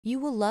You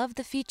will love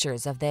the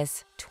features of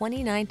this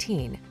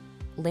 2019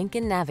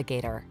 Lincoln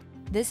Navigator.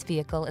 This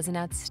vehicle is an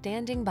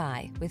outstanding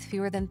buy with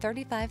fewer than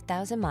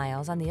 35,000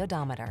 miles on the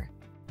odometer.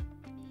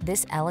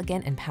 This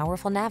elegant and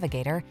powerful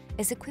Navigator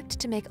is equipped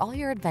to make all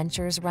your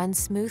adventures run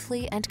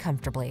smoothly and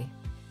comfortably.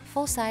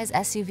 Full-size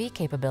SUV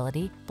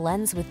capability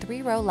blends with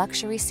 3-row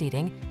luxury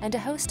seating and a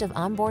host of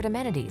onboard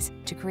amenities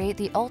to create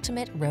the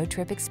ultimate road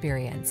trip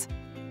experience.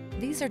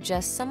 These are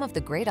just some of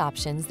the great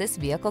options this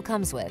vehicle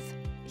comes with: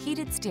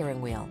 heated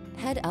steering wheel,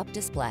 head-up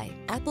display,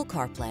 Apple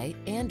CarPlay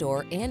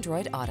and/or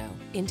Android Auto,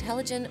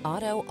 intelligent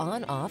auto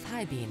on-off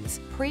high beams,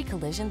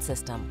 pre-collision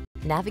system,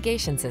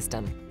 navigation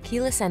system,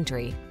 keyless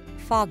entry,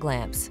 fog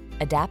lamps,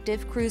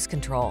 adaptive cruise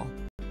control,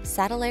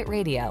 satellite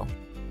radio.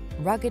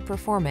 Rugged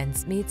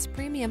performance meets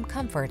premium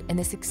comfort in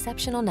this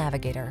exceptional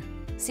Navigator.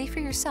 See for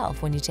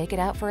yourself when you take it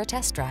out for a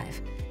test drive.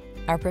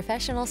 Our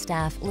professional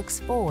staff looks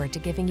forward to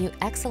giving you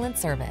excellent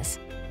service.